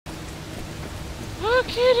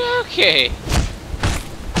Okie dokie.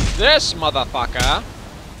 This motherfucker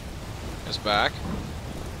is back.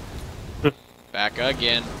 Back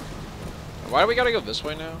again. Why do we gotta go this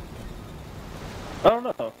way now? I don't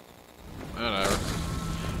know. Whatever.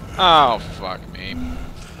 Oh, fuck me.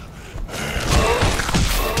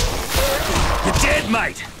 You're dead,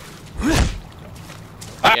 mate!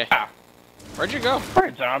 Yeah. Where'd you go?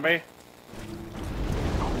 Alright, zombie.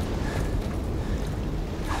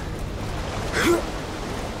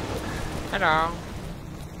 Hello.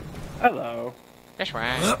 Hello. This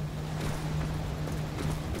way. Oh,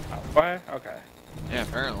 why? Okay. Yeah,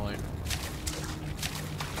 apparently.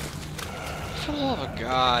 For the love of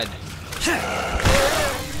God.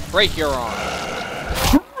 Break your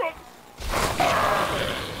arm.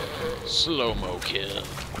 Slow-mo kill.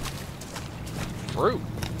 Fruit.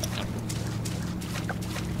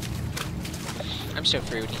 I'm so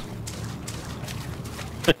fruity.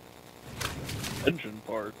 Engine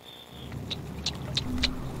parts.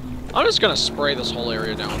 I'm just gonna spray this whole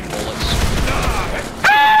area down with bullets.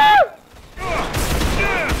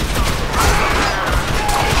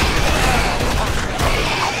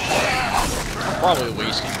 I'm probably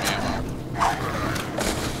wasting ammo.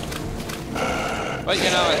 But you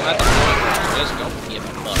know, at the point where I just don't give a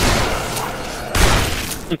fuck.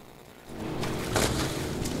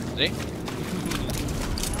 See?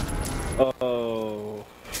 Oh.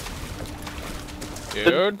 Dude.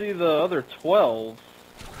 Didn't see the other 12.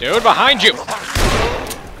 Dude, behind you!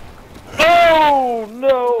 Oh,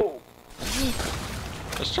 no! I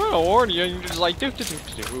was trying to warn you, and you're just like, do.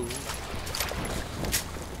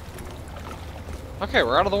 Okay,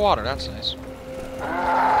 we're out of the water, that's nice.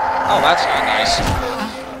 Oh, that's not nice.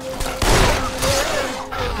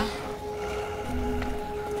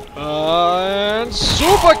 And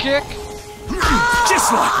super kick!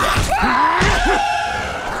 Just like that!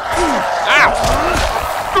 Ow!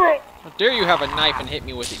 How dare you have a knife and hit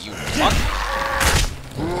me with it, you fuck!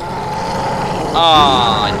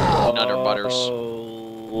 Ah, nutter butters.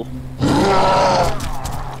 Oh.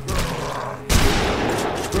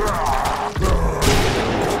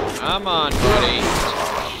 Come on, buddy.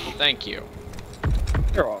 Thank you.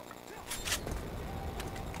 You're welcome.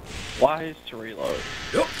 Wise to reload.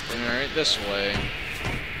 Alright, this way.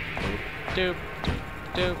 Doop,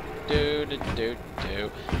 doop, doop, doop, doop,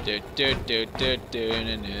 doop, doop, doop, doop, doop,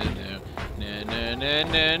 na na na na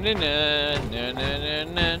na na na na na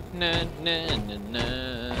na na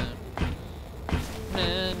na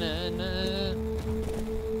na na.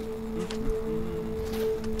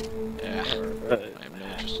 Yeah, I have no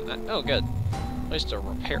interest in that. Oh, good. Place to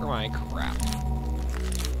repair my crap.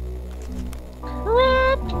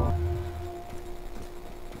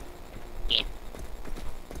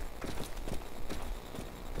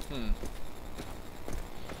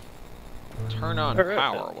 Turn on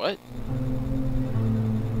power. What?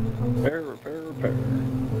 Repair.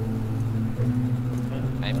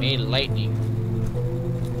 I made lightning.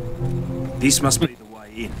 This must be the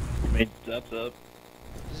way in. You made zip.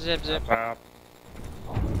 Zip zip.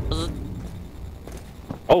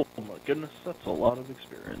 Oh my goodness, that's a lot of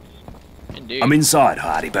experience. Indeed. I'm inside,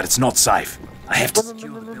 Hardy, but it's not safe. I have to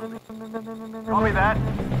secure the building. Copy that.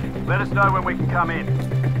 Let us know when we can come in.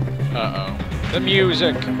 Uh-oh. The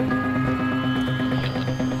music.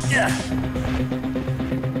 Yeah.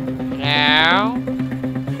 Hello?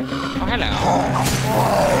 Oh, hello.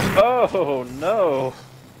 Oh no!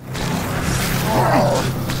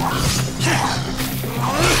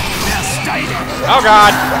 Now stay there. Oh,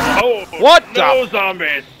 God. Oh, What no the?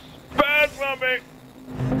 zombies! Bad zombie!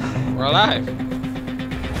 We're alive.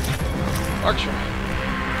 Works for me.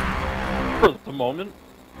 For the moment.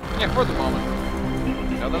 Yeah, for the moment.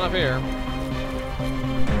 Nothing up here.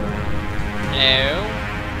 No.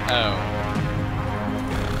 Oh.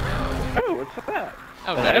 Oh, what's that?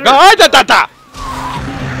 Oh, da.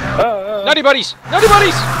 Nutty buddies! Nutty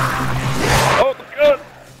buddies! Oh, good!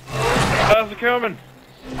 How's it coming?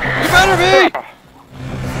 You better be!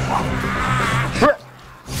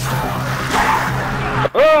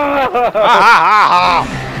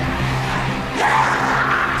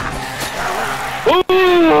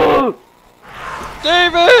 Ooh!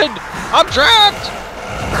 David! I'm trapped!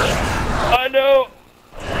 I know!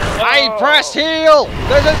 I pressed heal!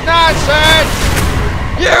 This is nonsense!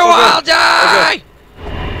 You will die!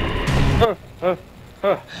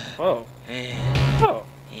 Oh. Oh.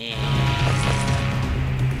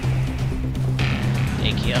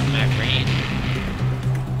 They killed my friend.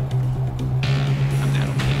 I'm not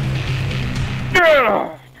okay.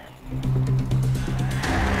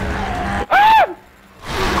 Ah!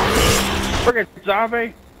 Friggin'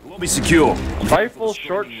 zombie! Lobby secure. Rifle,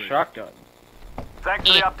 short shotgun. Thanks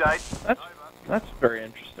for the update. That's very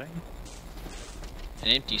interesting. An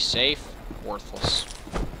empty safe, worthless.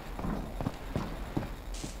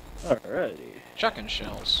 Alrighty. Shotgun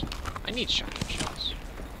shells. I need shotgun shells.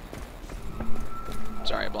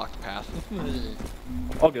 Sorry, I blocked the path.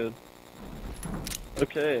 All good.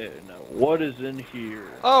 Okay, now what is in here?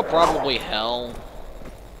 Oh, probably hell.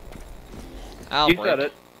 You said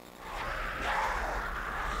it.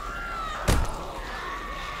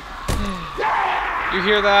 You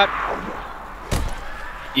hear that?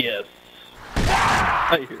 Yes.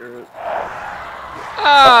 I hear it.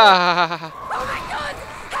 Ah! Oh my god!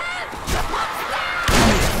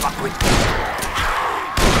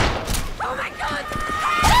 Oh my god!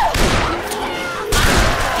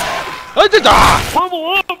 Level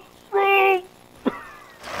up, bro!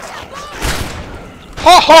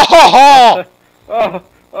 Ha ha ha ha!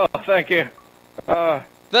 Oh, thank you.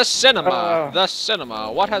 The cinema! The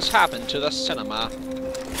cinema! What has happened to the cinema?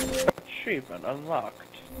 Achievement unlocked.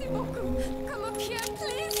 Come up here,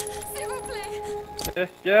 please! S'il vous plaît!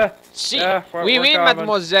 Yeah. Si, Yeah, oui, we're oui, coming.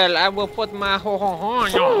 mademoiselle. I will put my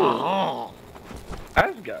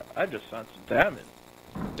I just found some diamonds.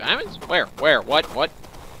 Diamonds? Where? Where? What? What?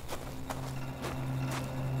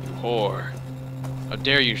 You whore! How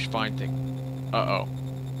dare you find things? Uh oh.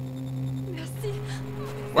 Merci.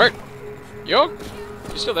 Where? Yo?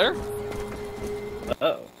 You still there?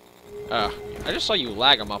 Uh oh. I just saw you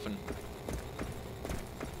lag a muffin.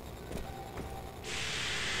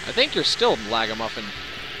 I think you're still lag a muffin.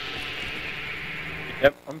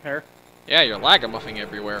 Yep, I'm here. Yeah, you're lag a muffing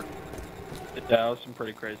everywhere. Yeah, was some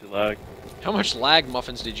pretty crazy lag. How much lag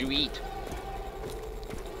muffins did you eat?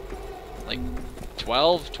 Like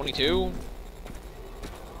 12, 22,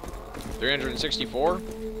 364?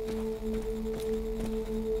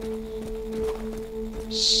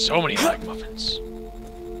 So many lag muffins.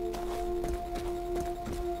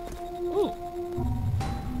 Ooh.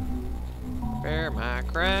 Bear my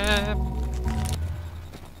crab.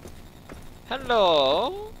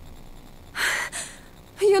 Hello?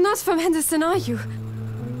 You're not from Henderson, are you?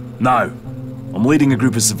 No. I'm leading a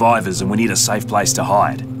group of survivors and we need a safe place to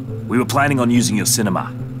hide. We were planning on using your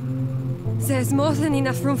cinema. There's more than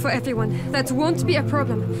enough room for everyone. That won't be a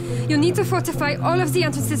problem. You need to fortify all of the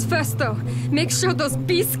entrances first, though. Make sure those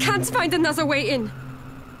beasts can't find another way in.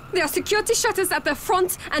 There are security shutters at the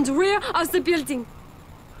front and rear of the building.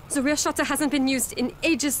 The rear shutter hasn't been used in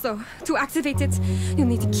ages, though. To activate it, you'll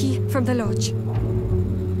need a key from the lodge.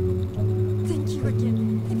 Thank you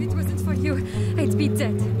again. If it wasn't for you, I'd be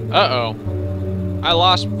dead. Uh-oh. I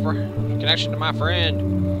lost connection to my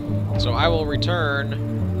friend. So I will return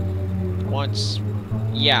once...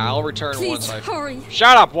 Yeah, I'll return Please, once I... hurry.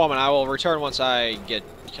 Shut up, woman! I will return once I get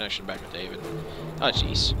connection back with David. Oh,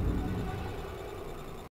 jeez.